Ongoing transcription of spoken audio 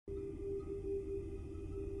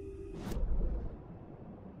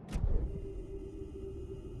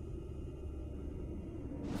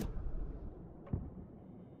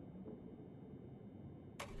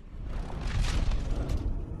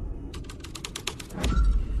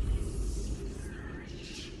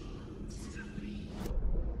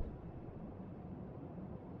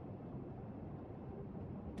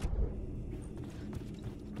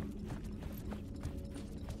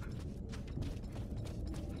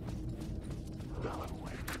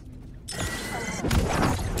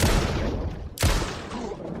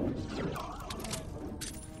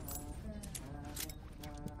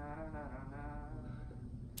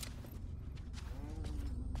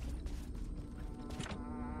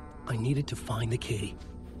I needed to find the key.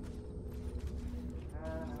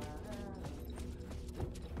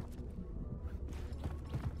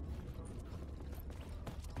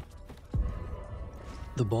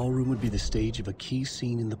 The ballroom would be the stage of a key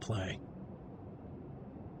scene in the play.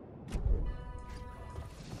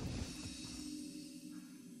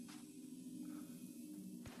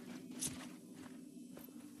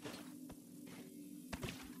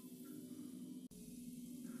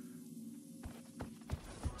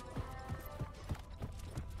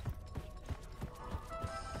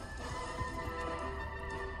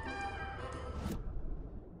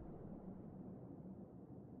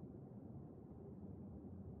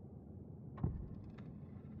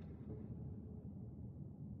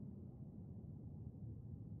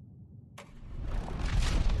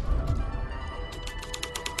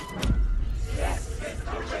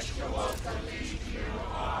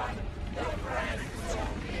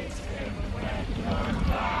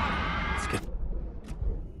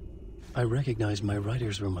 I recognized my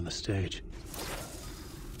writer's room on the stage.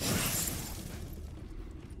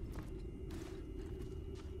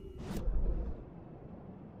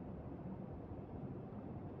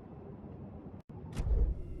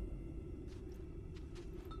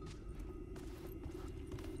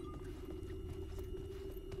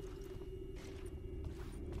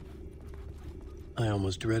 I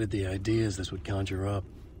almost dreaded the ideas this would conjure up.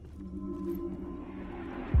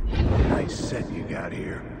 Nice set you got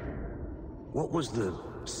here. What was the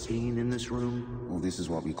scene in this room? Well, this is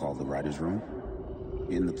what we call the writer's room.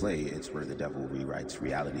 In the play, it's where the devil rewrites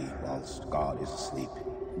reality whilst God is asleep.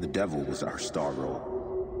 The devil was our star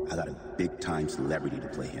role. I got a big-time celebrity to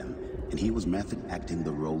play him, and he was method acting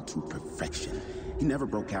the role to perfection. He never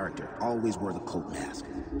broke character, always wore the coat mask.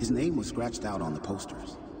 His name was scratched out on the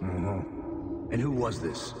posters. And who was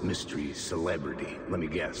this mystery celebrity? Let me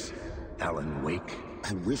guess. Alan Wake?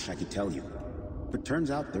 I wish I could tell you. But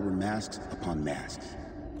turns out there were masks upon masks.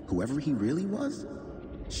 Whoever he really was,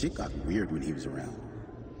 shit got weird when he was around.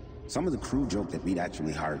 Some of the crew joked that we'd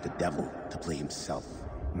actually hired the devil to play himself.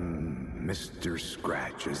 Mr.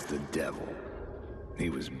 Scratch is the devil. He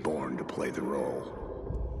was born to play the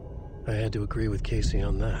role. I had to agree with Casey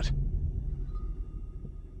on that.